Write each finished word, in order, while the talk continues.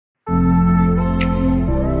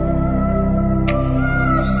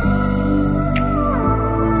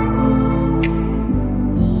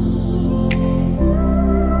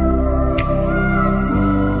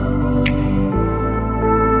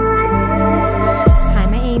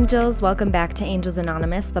angels. Welcome back to Angels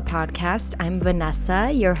Anonymous, the podcast. I'm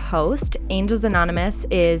Vanessa, your host. Angels Anonymous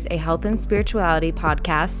is a health and spirituality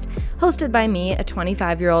podcast hosted by me, a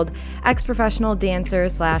 25-year-old ex-professional dancer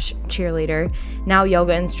slash cheerleader, now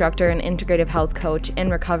yoga instructor and integrative health coach in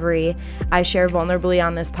recovery. I share vulnerably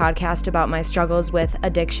on this podcast about my struggles with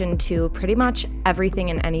addiction to pretty much everything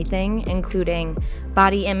and anything, including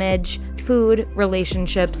body image, food,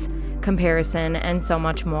 relationships, comparison, and so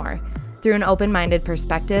much more. Through an open-minded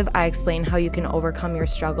perspective, I explain how you can overcome your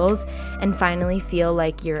struggles and finally feel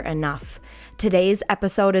like you're enough. Today's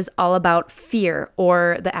episode is all about fear,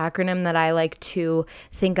 or the acronym that I like to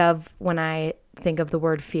think of when I think of the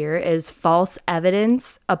word fear is false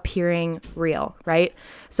evidence appearing real, right?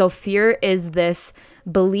 So fear is this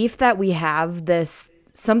belief that we have, this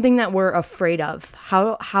something that we're afraid of.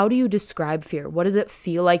 How do you describe fear? What does it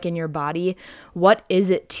feel like in your body? What is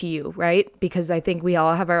it to you, right? Because I think we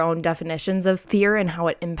all have our own definitions of fear and how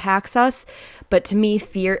it impacts us. But to me,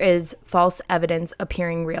 fear is false evidence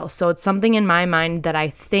appearing real. So it's something in my mind that I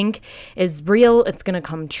think is real. It's going to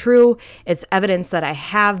come true. It's evidence that I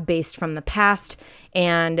have based from the past,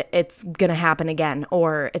 and it's going to happen again,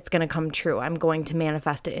 or it's going to come true. I'm going to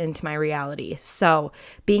manifest it into my reality. So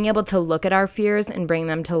being able to look at our fears and bring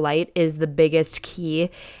them to light is the biggest key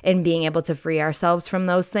in being able to free ourselves from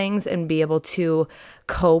those things and be able to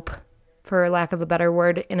cope, for lack of a better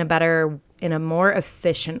word, in a more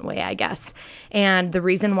efficient way, I guess. And the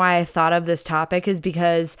reason why I thought of this topic is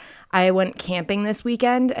because I went camping this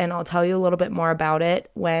weekend, and I'll tell you a little bit more about it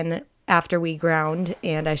after we ground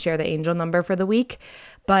and I share the angel number for the week.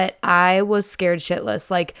 But I was scared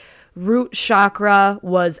shitless. Like, root chakra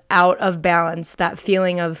was out of balance. That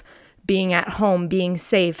feeling of being at home, being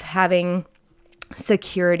safe, having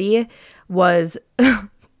security was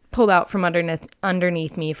pulled out from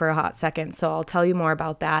underneath me for a hot second. So I'll tell you more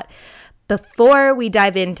about that. Before we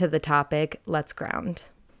dive into the topic, let's ground.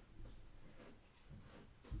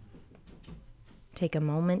 Take a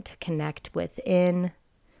moment to connect within.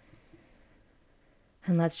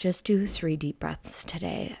 And let's just do 3 deep breaths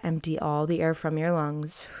today. Empty all the air from your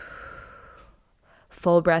lungs.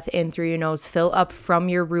 Full breath in through your nose. Fill up from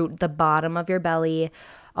your root, the bottom of your belly,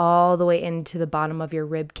 all the way into the bottom of your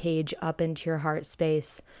rib cage, up into your heart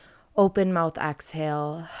space. Open mouth,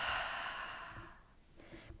 exhale.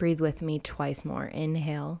 Breathe with me twice more.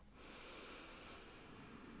 Inhale.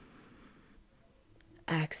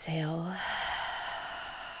 Exhale.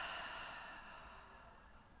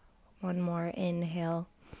 One more. Inhale.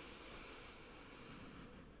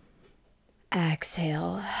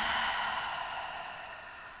 Exhale.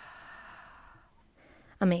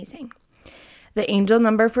 Amazing. The angel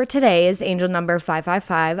number for today is angel number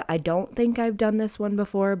 555. I don't think I've done this one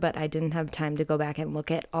before, but I didn't have time to go back and look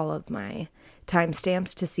at all of my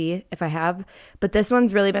timestamps to see if I have. But this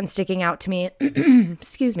one's really been sticking out to me.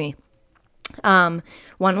 Excuse me.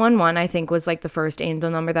 111, I think, was like the first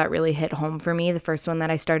angel number that really hit home for me. The first one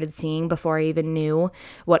that I started seeing before I even knew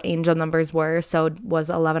what angel numbers were. So it was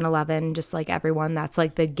 1111, just like everyone. That's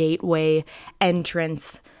like the gateway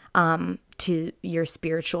entrance to your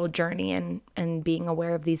spiritual journey and being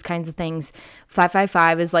aware of these kinds of things.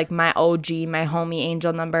 555 is like my OG, my homie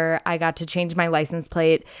angel number. I got to change my license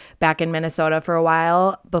plate back in Minnesota for a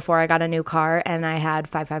while before I got a new car, and I had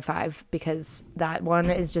 555 because that one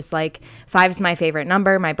is just like, 5's my favorite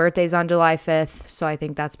number. My birthday's on July 5th, so I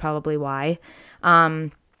think that's probably why.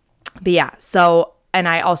 But yeah, so, and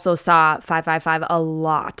I also saw 555 a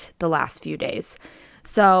lot the last few days.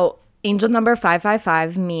 So angel number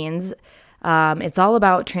 555 means it's all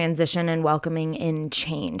about transition and welcoming in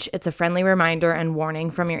change. It's a friendly reminder and warning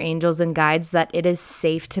from your angels and guides that it is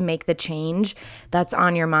safe to make the change that's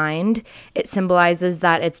on your mind. It symbolizes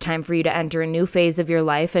that it's time for you to enter a new phase of your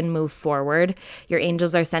life and move forward. Your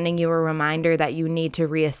angels are sending you a reminder that you need to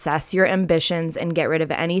reassess your ambitions and get rid of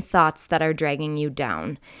any thoughts that are dragging you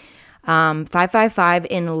down. 555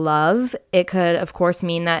 in love, it could, of course,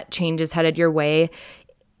 mean that change is headed your way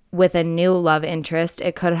with a new love interest.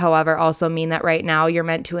 It could, however, also mean that right now you're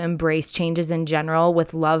meant to embrace changes in general,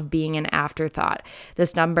 with love being an afterthought.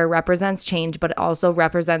 This number represents change, but it also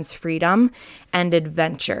represents freedom and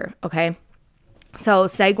adventure, okay? So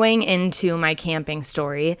segueing into my camping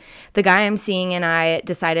story, the guy I'm seeing and I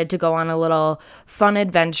decided to go on a little fun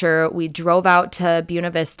adventure. We drove out to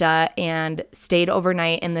Buena Vista and stayed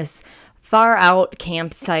overnight in this far out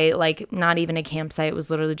campsite, like not even a campsite. It was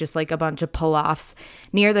literally just like a bunch of pull-offs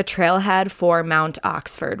near the trailhead for Mount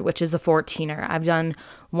Oxford, which is a 14er. I've done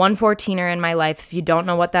one 14er in my life. If you don't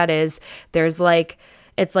know what that is, there's like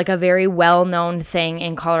It's like a very well-known thing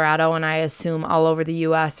in Colorado, and I assume all over the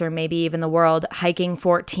US or maybe even the world. Hiking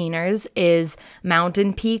 14ers is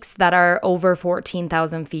mountain peaks that are over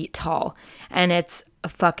 14,000 feet tall, and it's a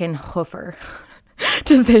fucking hoofer.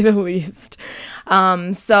 To say the least.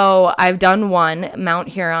 So I've done one, Mount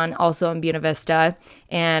Huron, also in Buena Vista,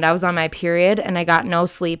 and I was on my period and I got no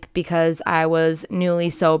sleep because I was newly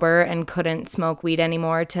sober and couldn't smoke weed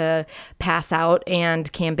anymore to pass out,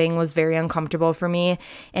 and camping was very uncomfortable for me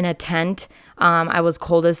in a tent. I was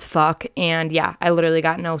cold as fuck, and yeah, I literally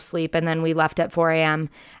got no sleep, and then we left at 4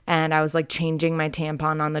 a.m. and I was like changing my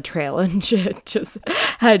tampon on the trail and shit, just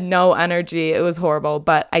had no energy. It was horrible,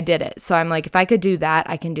 but I did it. So I'm like, if I could do that,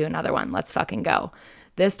 I can do another one. Let's fucking go.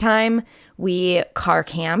 This time we car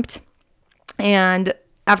camped, and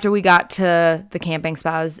after we got to the camping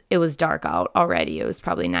spot, it was dark out already. It was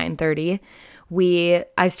probably 9:30.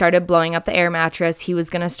 I started blowing up the air mattress. He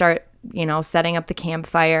was going to start, setting up the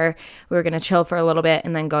campfire. We were going to chill for a little bit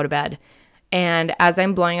and then go to bed. And as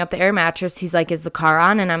I'm blowing up the air mattress, he's like, is the car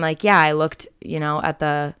on? And I'm like, yeah. I looked, at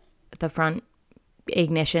the front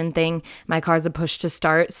ignition thing. My car's a push to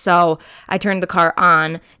start. So I turned the car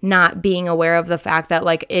on, not being aware of the fact that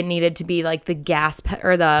like it needed to be like the gas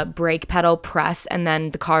or the brake pedal press, and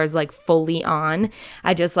then the car's like fully on.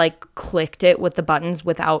 I just like clicked it with the buttons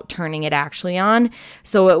without turning it actually on.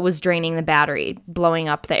 So it was draining the battery, blowing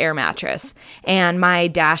up the air mattress. And my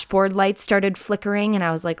dashboard lights started flickering, and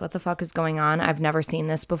I was like, what the fuck is going on? I've never seen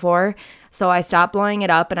this before. So I stopped blowing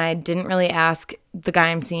it up, and I didn't really ask the guy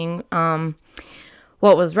I'm seeing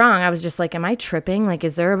what was wrong. I was just like, am I tripping? Like,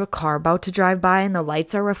 is there a car about to drive by and the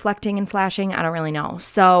lights are reflecting and flashing? I don't really know.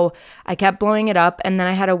 So I kept blowing it up, and then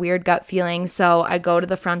I had a weird gut feeling. So I go to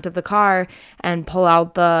the front of the car and pull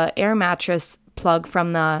out the air mattress plug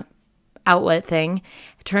from the outlet thing,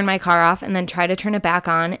 turn my car off, and then try to turn it back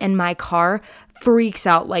on. And my car freaks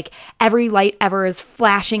out. Like every light ever is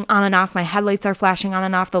flashing on and off. My headlights are flashing on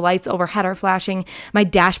and off. The lights overhead are flashing. My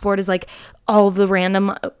dashboard is like all of the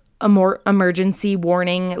random emergency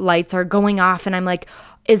warning lights are going off, and I'm like,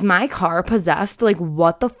 is my car possessed? Like,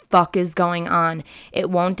 what the fuck is going on?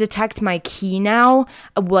 It won't detect my key now.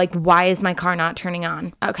 Like, why is my car not turning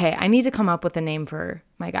on? Okay, I need to come up with a name for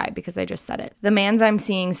my guy because I just said it. The man's I'm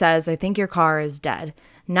seeing says, I think your car is dead.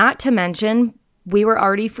 Not to mention, we were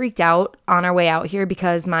already freaked out on our way out here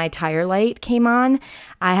because my tire light came on.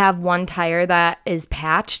 I have one tire that is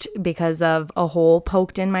patched because of a hole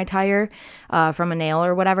poked in my tire from a nail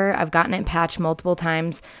or whatever. I've gotten it patched multiple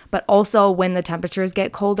times, but also when the temperatures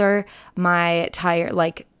get colder, my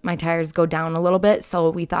tires go down a little bit. So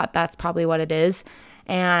we thought that's probably what it is.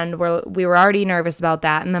 And we were already nervous about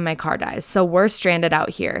that, and then my car dies. So we're stranded out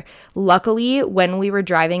here. Luckily, when we were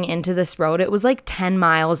driving into this road, it was like 10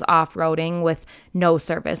 miles off-roading with no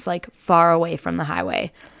service, like far away from the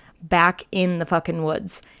highway, back in the fucking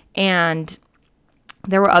woods. And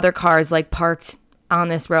there were other cars like parked on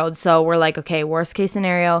this road. So we're like, okay, worst case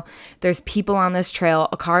scenario, there's people on this trail.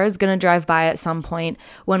 A car is going to drive by at some point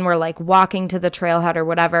when we're like walking to the trailhead or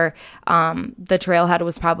whatever. The trailhead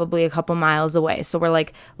was probably a couple miles away. So we're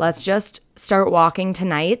like, let's just start walking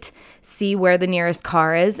tonight, see where the nearest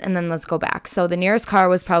car is, and then let's go back. So the nearest car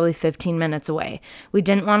was probably 15 minutes away. We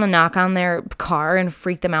didn't want to knock on their car and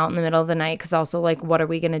freak them out in the middle of the night, because also, like, what are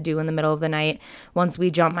we going to do in the middle of the night once we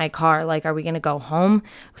jump my car? Like, are we going to go home?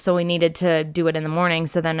 So we needed to do it in the morning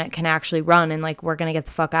so then it can actually run, and like, we're going to get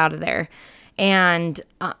the fuck out of there. And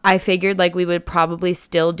I figured like we would probably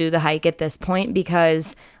still do the hike at this point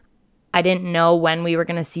because I didn't know when we were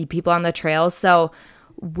going to see people on the trail. So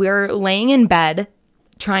we're laying in bed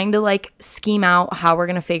trying to like scheme out how we're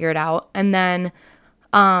going to figure it out. And then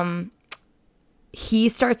he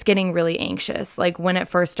starts getting really anxious. Like when it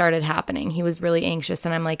first started happening, he was really anxious,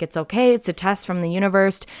 and I'm like, it's okay. It's a test from the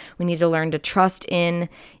universe. We need to learn to trust in,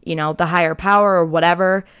 the higher power or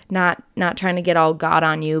whatever, not trying to get all God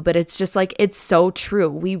on you, but it's just like, it's so true.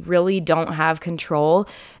 We really don't have control.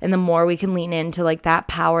 And the more we can lean into like that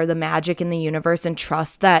power, the magic in the universe, and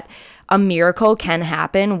trust that a miracle can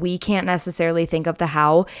happen. We can't necessarily think of the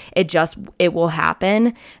how. It will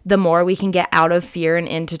happen. The more we can get out of fear and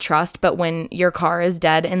into trust. But when your car is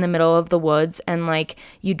dead in the middle of the woods and like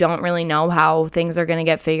you don't really know how things are going to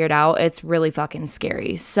get figured out, it's really fucking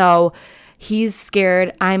scary. So he's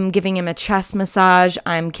scared. I'm giving him a chest massage.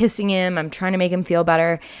 I'm kissing him. I'm trying to make him feel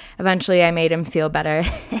better. Eventually I made him feel better,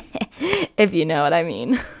 if you know what I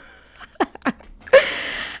mean.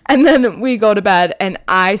 And then we go to bed and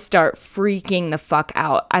I start freaking the fuck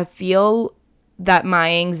out. I feel that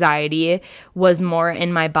my anxiety was more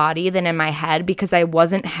in my body than in my head because I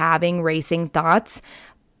wasn't having racing thoughts.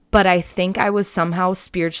 but I think I was somehow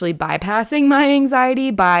spiritually bypassing my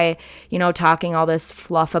anxiety by, talking all this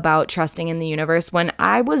fluff about trusting in the universe when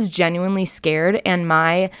I was genuinely scared, and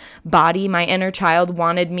my body, my inner child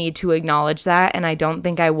wanted me to acknowledge that, and I don't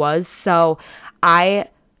think I was. So I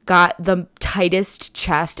got the tightest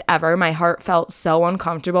chest ever. My heart felt so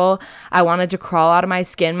uncomfortable. I wanted to crawl out of my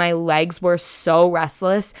skin. My legs were so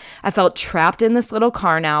restless. I felt trapped in this little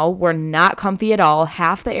car now. We're not comfy at all.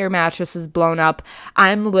 Half the air mattress is blown up.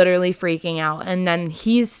 I'm literally freaking out. And then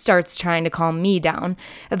he starts trying to calm me down.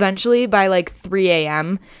 Eventually, by like 3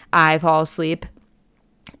 a.m., I fall asleep.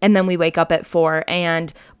 And then we wake up at 4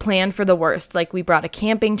 and plan for the worst. Like, we brought a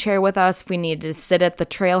camping chair with us if we needed to sit at the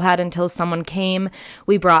trailhead until someone came.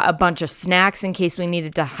 We brought a bunch of snacks in case we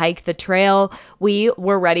needed to hike the trail. We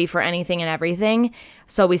were ready for anything and everything.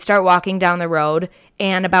 So we start walking down the road,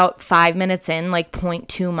 and about 5 minutes in, like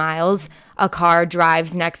 0.2 miles, a car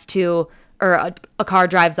drives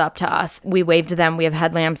up to us. We wave to them. We have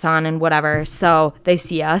headlamps on and whatever. So they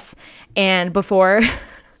see us. And before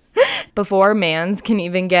Mans can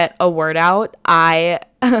even get a word out,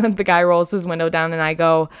 the guy rolls his window down and I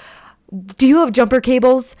go, "Do you have jumper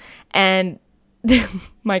cables?" And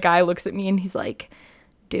my guy looks at me and he's like,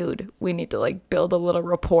 "Dude, we need to like build a little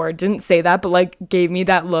rapport." Didn't say that, but like gave me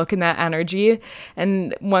that look and that energy.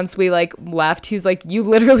 And once we like left, he was like, "You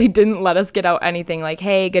literally didn't let us get out anything. Like,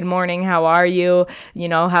 hey, good morning, how are you?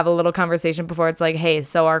 Have a little conversation before it's like, hey,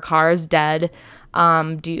 so our car is dead.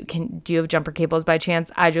 Do you have jumper cables by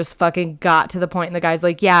chance?" I just fucking got to the point, and the guy's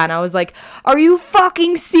like, "Yeah." And I was like, "Are you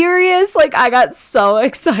fucking serious?" Like, I got so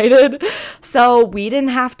excited. So we didn't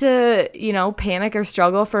have to, panic or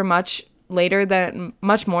struggle for much more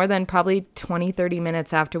than probably 20-30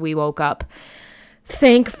 minutes after we woke up.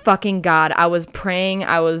 Thank fucking God. I was praying.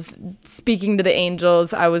 I was speaking to the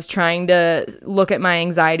angels. I was trying to look at my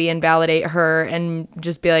anxiety and validate her and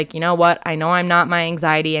just be like, you know what? I know I'm not my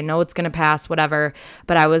anxiety. I know it's going to pass, whatever.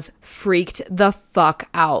 But I was freaked the fuck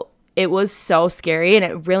out. It was so scary, and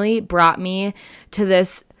it really brought me to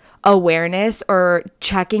this awareness or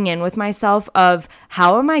checking in with myself of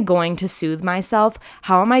how am I going to soothe myself?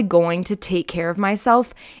 How am I going to take care of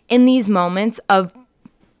myself in these moments of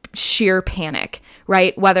sheer panic,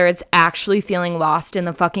 right? Whether it's actually feeling lost in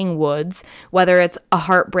the fucking woods, whether it's a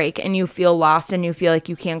heartbreak and you feel lost and you feel like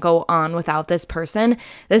you can't go on without this person.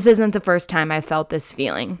 This isn't the first time I felt this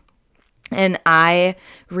feeling. And I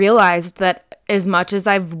realized that as much as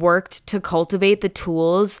I've worked to cultivate the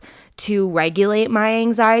tools to regulate my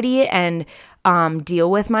anxiety and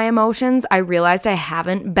deal with my emotions, I realized I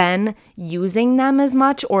haven't been using them as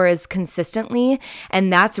much or as consistently.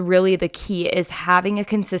 And that's really the key, is having a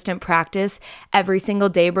consistent practice every single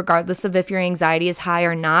day, regardless of if your anxiety is high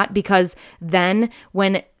or not, because then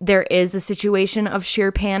when there is a situation of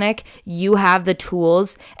sheer panic, you have the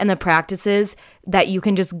tools and the practices that you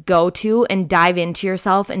can just go to and dive into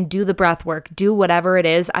yourself and do the breath work, do whatever it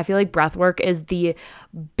is. I feel like breath work is the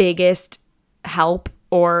biggest help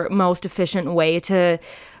or most efficient way to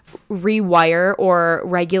rewire or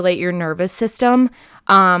regulate your nervous system.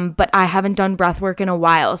 But I haven't done breath work in a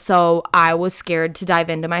while, so I was scared to dive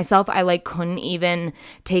into myself. I couldn't even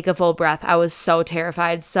take a full breath. I was so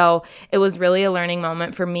terrified. So it was really a learning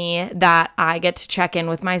moment for me that I get to check in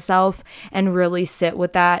with myself and really sit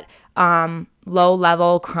with that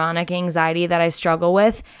low-level chronic anxiety that I struggle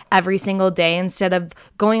with every single day, instead of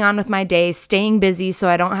going on with my day, staying busy so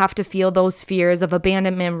I don't have to feel those fears of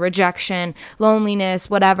abandonment, rejection,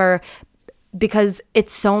 loneliness, whatever, because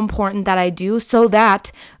it's so important that I do, so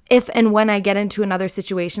that if and when I get into another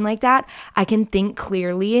situation like that, I can think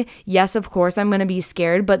clearly. Yes, of course, I'm going to be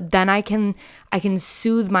scared, but then I can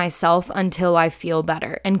soothe myself until I feel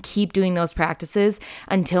better and keep doing those practices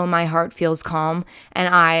until my heart feels calm.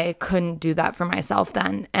 And I couldn't do that for myself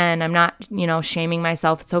then. And I'm not, shaming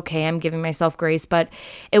myself. It's okay. I'm giving myself grace, but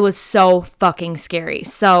it was so fucking scary.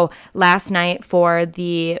 So last night for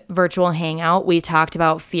the virtual hangout, we talked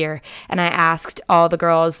about fear, and I asked all the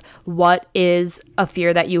girls, what is a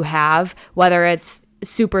fear that you have, whether it's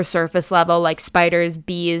super surface level like spiders,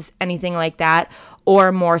 bees, anything like that,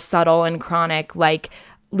 or more subtle and chronic like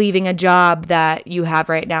leaving a job that you have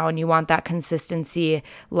right now and you want that consistency,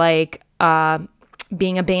 like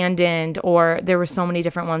being abandoned, or there were so many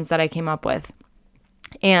different ones that I came up with.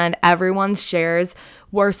 And everyone's shares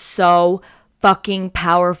were so fucking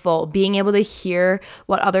powerful. Being able to hear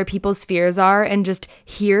what other people's fears are and just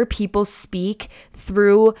hear people speak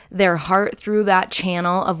through their heart, through that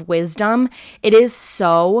channel of wisdom, it is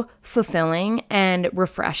so fulfilling and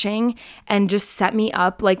refreshing, and just set me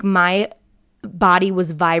up. Like, my body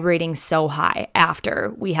was vibrating so high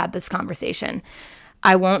after we had this conversation.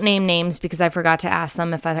 I won't name names because I forgot to ask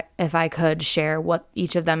them if I could share what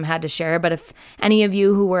each of them had to share. But if any of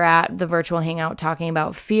you who were at the virtual hangout talking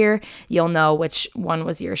about fear, you'll know which one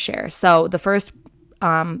was your share. So the first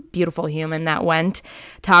beautiful human that went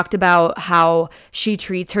talked about how she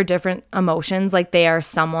treats her different emotions like they are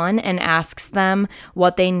someone and asks them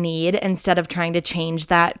what they need instead of trying to change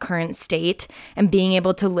that current state, and being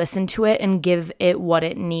able to listen to it and give it what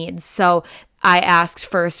it needs. So I asked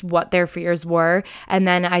first what their fears were, and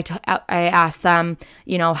then I asked them,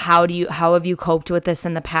 how have you coped with this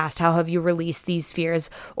in the past? How have you released these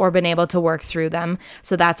fears or been able to work through them?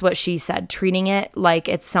 So that's what she said, treating it like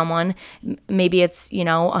it's someone. Maybe it's,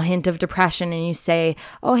 a hint of depression, and you say,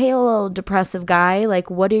 "Oh, hey, little depressive guy,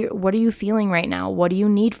 like what are you feeling right now? What do you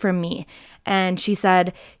need from me?" And she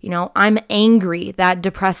said, "I'm angry," that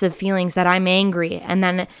depressive feelings that I'm angry. And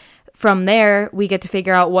then from there, we get to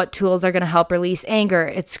figure out what tools are going to help release anger.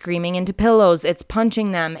 It's screaming into pillows. It's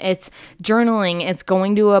punching them. It's journaling. It's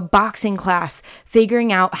going to a boxing class,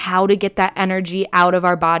 figuring out how to get that energy out of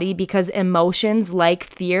our body, because emotions like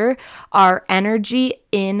fear are energy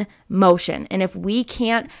in motion. And if we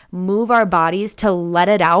can't move our bodies to let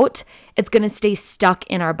it out, it's going to stay stuck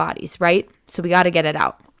in our bodies, right? So we got to get it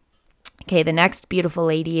out. Okay, the next beautiful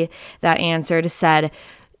lady that answered said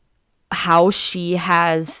how she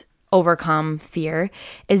has overcome fear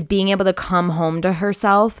is being able to come home to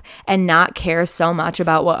herself and not care so much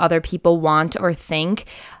about what other people want or think.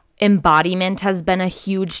 Embodiment has been a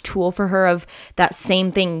huge tool for her of that same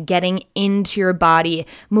thing, getting into your body,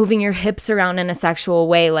 moving your hips around in a sexual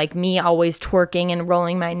way, like me always twerking and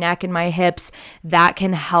rolling my neck and my hips. That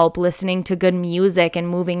can help. Listening to good music and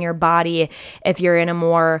moving your body if you're in a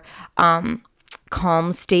more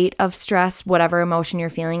calm state of stress, whatever emotion you're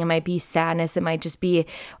feeling. It might be sadness. It might just be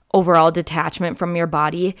overall detachment from your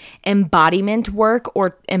body. Embodiment work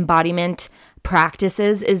or embodiment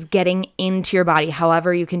practices is getting into your body.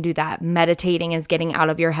 However you can do that. Meditating is getting out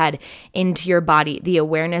of your head into your body. The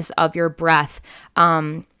awareness of your breath,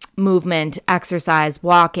 movement, exercise,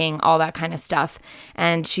 walking, all that kind of stuff.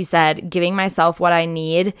 And she said, giving myself what I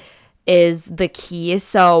need is the key.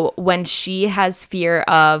 So when she has fear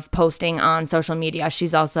of posting on social media,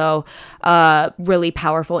 she's also a really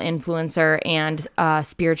powerful influencer and a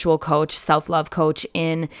spiritual coach, self-love coach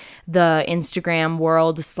in the Instagram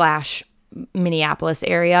world / Minneapolis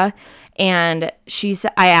area. And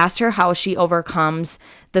I asked her how she overcomes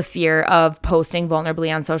the fear of posting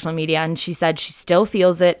vulnerably on social media. And she said she still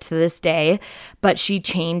feels it to this day, but she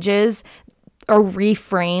changes or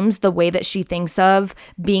reframes the way that she thinks of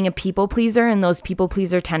being a people pleaser and those people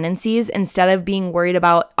pleaser tendencies. Instead of being worried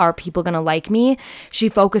about, are people going to like me? She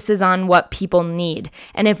focuses on what people need.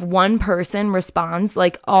 And if one person responds,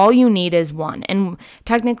 like all you need is one. And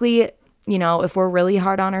technically, if we're really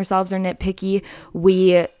hard on ourselves or nitpicky,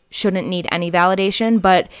 we shouldn't need any validation.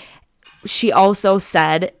 But she also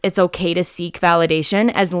said it's okay to seek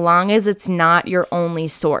validation as long as it's not your only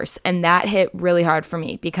source. And that hit really hard for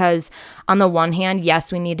me because on the one hand,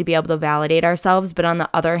 yes, we need to be able to validate ourselves. But on the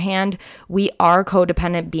other hand, we are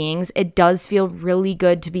codependent beings. It does feel really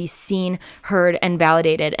good to be seen, heard, and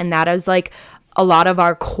validated. And that is like a lot of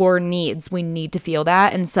our core needs. We need to feel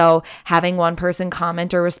that. And so having one person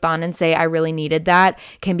comment or respond and say, I really needed that,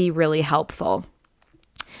 can be really helpful.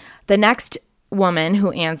 The next woman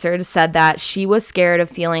who answered said that she was scared of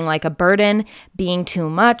feeling like a burden, being too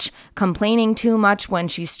much, complaining too much when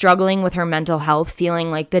she's struggling with her mental health, feeling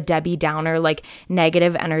like the Debbie Downer, like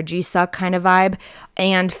negative energy suck kind of vibe,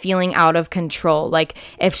 and feeling out of control. Like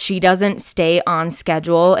if she doesn't stay on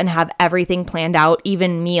schedule and have everything planned out,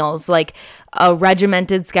 even meals, like a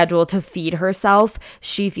regimented schedule to feed herself,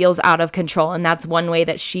 she feels out of control. And that's one way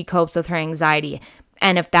that she copes with her anxiety.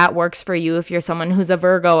 And if that works for you, if you're someone who's a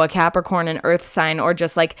Virgo, a Capricorn, an earth sign, or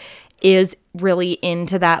just like is really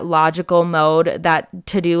into that logical mode, that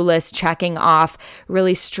to-do list checking off,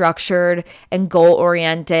 really structured and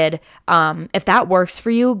goal-oriented, if that works for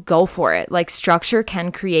you, go for it. Like structure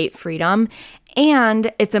can create freedom.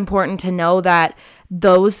 And it's important to know that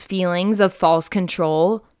those feelings of false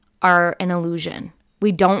control are an illusion.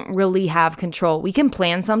 We don't really have control. We can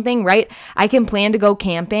plan something, right? I can plan to go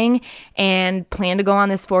camping and plan to go on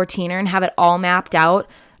this 14er and have it all mapped out.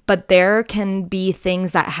 But there can be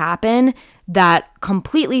things that happen that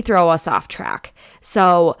completely throw us off track.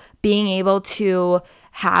 So being able to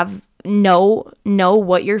know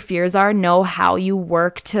what your fears are, know how you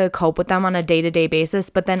work to cope with them on a day-to-day basis,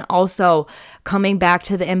 but then also coming back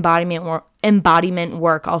to the embodiment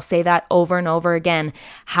work. I'll say that over and over again.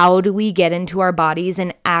 How do we get into our bodies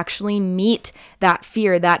and actually meet that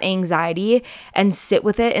fear, that anxiety, and sit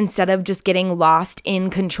with it instead of just getting lost in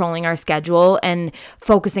controlling our schedule and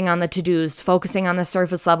focusing on the to-dos, focusing on the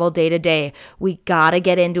surface level day to day? We gotta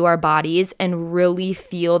get into our bodies and really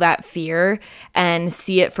feel that fear and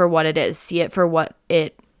see it for what it is, see it for what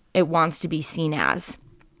it wants to be seen as.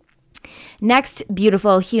 Next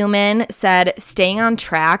beautiful human said staying on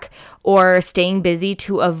track or staying busy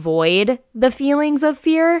to avoid the feelings of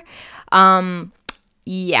fear. That's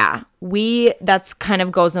kind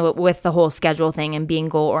of goes with the whole schedule thing and being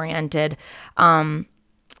goal oriented.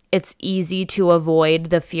 It's easy to avoid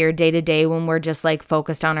the fear day to day when we're just like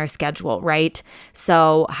focused on our schedule, right?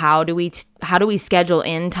 So how do we schedule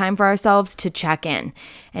in time for ourselves to check in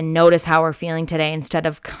and notice how we're feeling today instead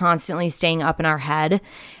of constantly staying up in our head?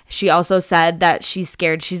 She also said that she's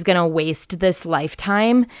scared she's going to waste this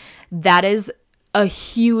lifetime. That is a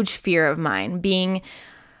huge fear of mine,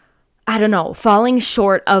 falling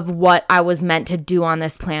short of what I was meant to do on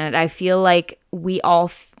this planet. I feel like we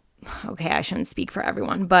all I shouldn't speak for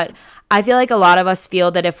everyone, but I feel like a lot of us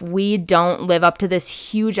feel that if we don't live up to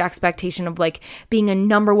this huge expectation of like being a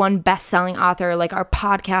 #1 best-selling author, like our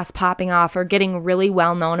podcast popping off or getting really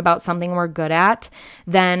well known about something we're good at,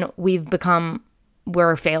 then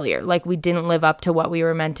we're a failure. Like we didn't live up to what we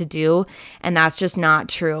were meant to do. And that's just not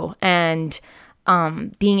true. And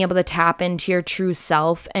being able to tap into your true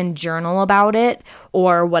self and journal about it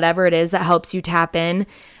or whatever it is that helps you tap in.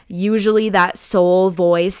 Usually that soul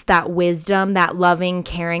voice, that wisdom, that loving,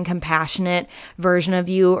 caring, compassionate version of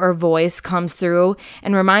you or voice comes through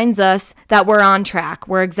and reminds us that we're on track.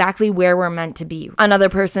 We're exactly where we're meant to be. Another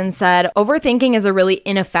person said, overthinking is a really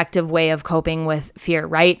ineffective way of coping with fear,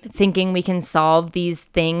 right? Thinking we can solve these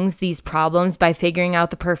things, these problems by figuring out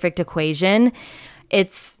the perfect equation.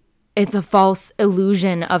 It's a false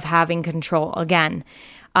illusion of having control. Again,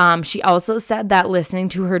 she also said that listening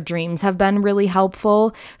to her dreams have been really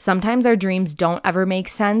helpful. Sometimes our dreams don't ever make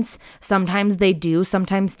sense. Sometimes they do.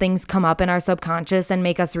 Sometimes things come up in our subconscious and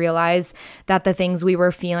make us realize that the things we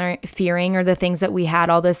were fearing or the things that we had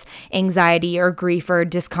all this anxiety or grief or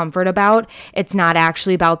discomfort about, it's not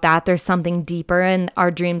actually about that. There's something deeper, and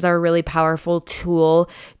our dreams are a really powerful tool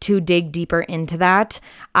to dig deeper into that.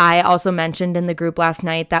 I also mentioned in the group last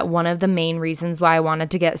night that one of the main reasons why I wanted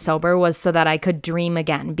to get sober was so that I could dream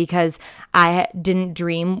again, because I didn't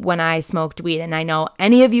dream when I smoked weed. And I know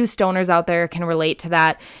any of you stoners out there can relate to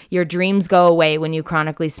that. Your dreams go away when you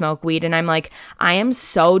chronically smoke weed. And I'm like, I am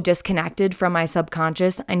so disconnected from my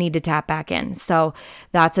subconscious. I need to tap back in. So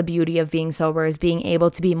that's a beauty of being sober, is being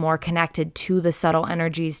able to be more connected to the subtle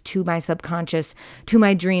energies, to my subconscious, to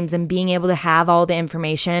my dreams, and being able to have all the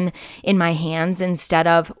information in my hands instead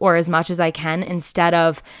of, or as much as I can, instead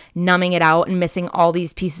of numbing it out and missing all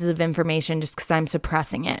these pieces of information just because I'm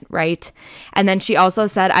suppressing it, right? And then she also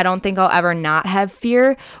said, I don't think I'll ever not have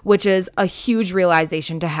fear, which is a huge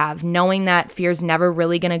realization to have, knowing that fear is never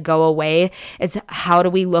really going to go away. It's how do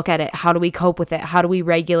we look at it? How do we cope with it? How do we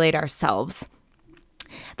regulate ourselves?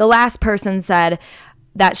 The last person said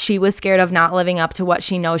that she was scared of not living up to what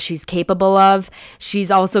she knows she's capable of.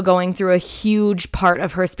 She's also going through a huge part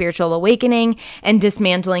of her spiritual awakening and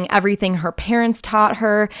dismantling everything her parents taught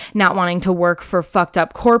her, not wanting to work for fucked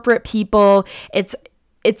up corporate people.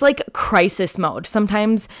 It's like crisis mode.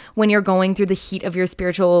 Sometimes when you're going through the heat of your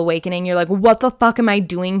spiritual awakening, you're like, what the fuck am I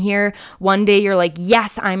doing here? One day you're like,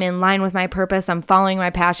 yes, I'm in line with my purpose. I'm following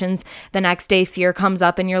my passions. The next day fear comes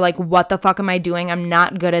up and you're like, what the fuck am I doing? I'm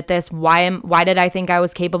not good at this. Why did I think I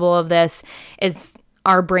was capable of this?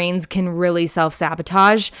 Our brains can really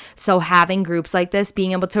self-sabotage. So having groups like this,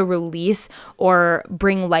 being able to release or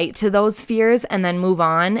bring light to those fears and then move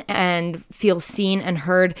on and feel seen and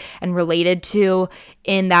heard and related to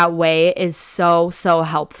in that way is so, so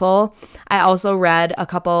helpful. I also read a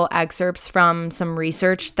couple excerpts from some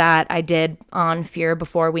research that I did on fear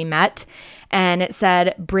before we met. And it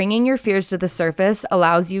said, bringing your fears to the surface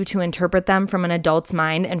allows you to interpret them from an adult's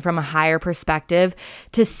mind and from a higher perspective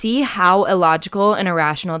to see how illogical and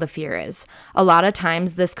irrational the fear is. A lot of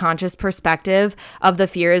times, this conscious perspective of the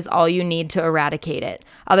fear is all you need to eradicate it.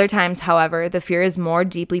 Other times, however, the fear is more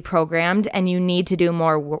deeply programmed and you need to do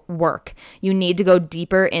more work. You need to go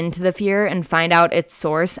deeper into the fear and find out its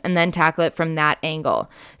source and then tackle it from that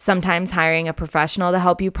angle. Sometimes hiring a professional to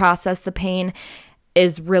help you process the pain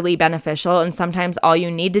is really beneficial. And sometimes all you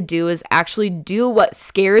need to do is actually do what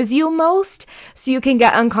scares you most so you can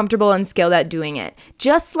get uncomfortable and skilled at doing it.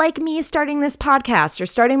 Just like me starting this podcast or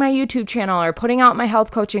starting my YouTube channel or putting out my health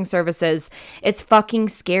coaching services, it's fucking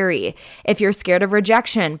scary. If you're scared of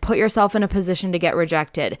rejection, put yourself in a position to get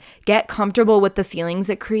rejected. Get comfortable with the feelings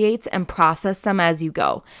it creates and process them as you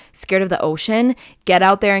go. Scared of the ocean? Get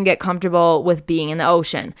out there and get comfortable with being in the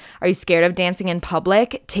ocean. Are you scared of dancing in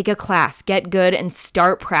public? Take a class, get good, and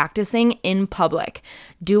start practicing in public.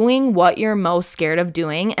 Doing what you're most scared of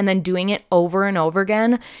doing and then doing it over and over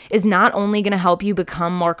again is not only going to help you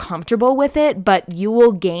become more comfortable with it, but you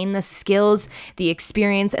will gain the skills, the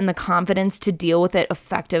experience, and the confidence to deal with it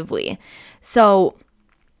effectively. So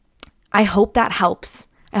I hope that helps.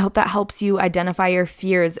 I hope that helps you identify your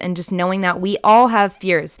fears and just knowing that we all have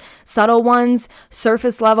fears, subtle ones,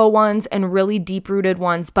 surface level ones, and really deep-rooted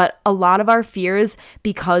ones. But a lot of our fears,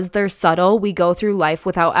 because they're subtle, we go through life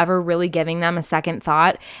without ever really giving them a second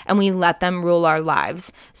thought, and we let them rule our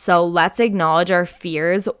lives. So let's acknowledge our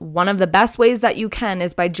fears. One of the best ways that you can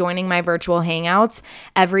is by joining my virtual hangouts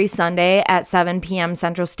every Sunday at 7 p.m.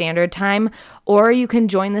 Central Standard Time, or you can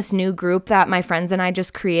join this new group that my friends and I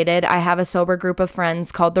just created. I have a sober group of friends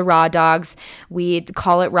called the Raw Dogs. We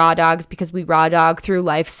call it Raw Dogs because we raw dog through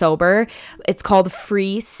life sober. It's called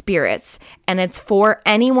Free Spirits, and it's for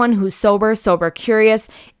anyone who's sober curious,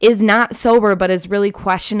 is not sober, but is really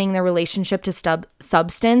questioning their relationship to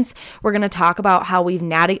substance. We're going to talk about how we've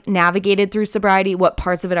navigated through sobriety, what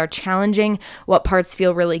parts of it are challenging, what parts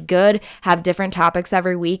feel really good, have different topics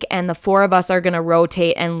every week, and the four of us are going to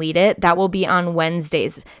rotate and lead it. That will be on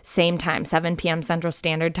Wednesdays, same time, 7 p.m. Central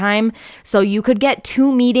Standard Time. So you could get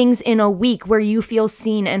 2 meetings in a week where you feel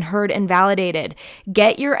seen and heard and validated.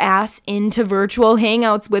 Get your ass into virtual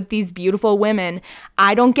hangouts with these beautiful women.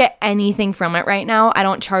 I don't get anything from it right now. I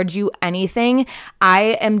don't charge you anything.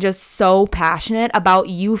 I am just so passionate about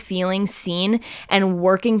you feeling seen and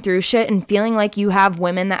working through shit and feeling like you have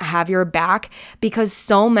women that have your back, because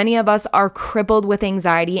so many of us are crippled with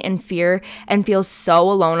anxiety and fear and feel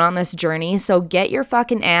so alone on this journey. So get your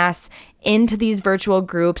fucking ass into these virtual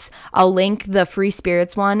groups. I'll link the Free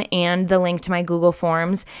Spirits one and the link to my Google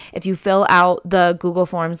Forms. If you fill out the Google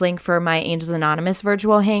Forms link for my Angels Anonymous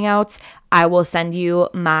virtual hangouts, I will send you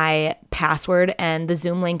my password, and the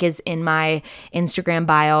Zoom link is in my Instagram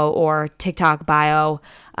bio or TikTok bio.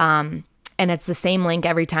 And it's the same link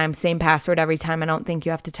every time, same password every time. I don't think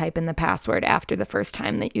you have to type in the password after the first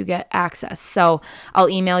time that you get access. So I'll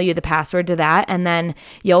email you the password to that, and then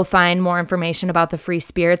you'll find more information about the Free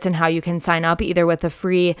Spirits and how you can sign up either with a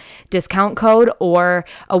free discount code or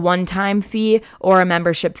a one-time fee or a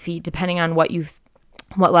membership fee, depending on what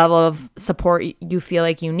level of support you feel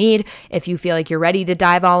like you need. If you feel like you're ready to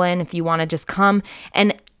dive all in, if you want to just come.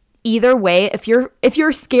 And either way, if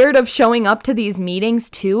you're scared of showing up to these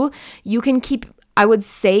meetings too, you can keep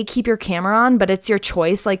your camera on, but it's your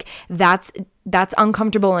choice. Like that's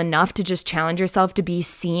uncomfortable enough to just challenge yourself to be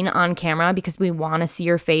seen on camera because we want to see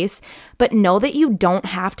your face. But know that you don't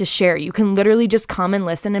have to share. You can literally just come and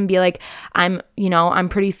listen and be like, I'm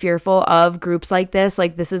pretty fearful of groups like this.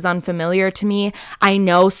 Like, this is unfamiliar to me. I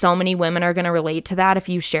know so many women are going to relate to that if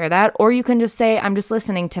you share that. Or you can just say, I'm just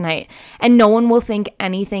listening tonight, and no one will think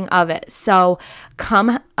anything of it. So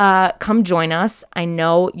come join us. I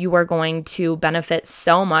know you are going to benefit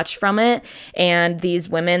so much from it. And these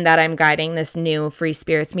women that I'm guiding this new Free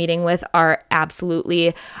Spirits meeting with are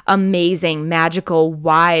absolutely amazing, magical,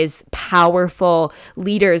 wise, powerful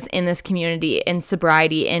leaders in this community, in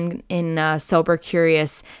sobriety, in sober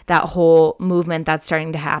curious, that whole movement that's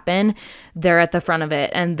starting to happen. They're at the front of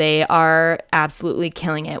it, and they are absolutely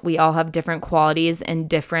killing it. We all have different qualities and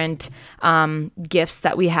different gifts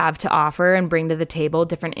that we have to offer and bring to the table,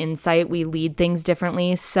 different insight. We lead things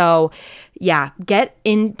differently. So yeah,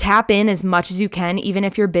 tap in as much as you can. Even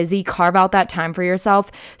if you're busy, carve out that time for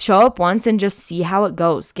yourself. Show up once and just see how it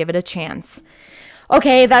goes. Give it a chance.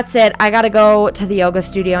 Okay, that's it. I gotta go to the yoga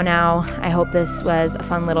studio now. I hope this was a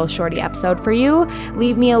fun little shorty episode for you.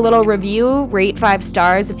 Leave me a little review, rate 5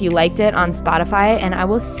 stars if you liked it on Spotify, and I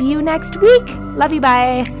will see you next week. Love you,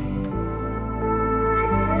 bye.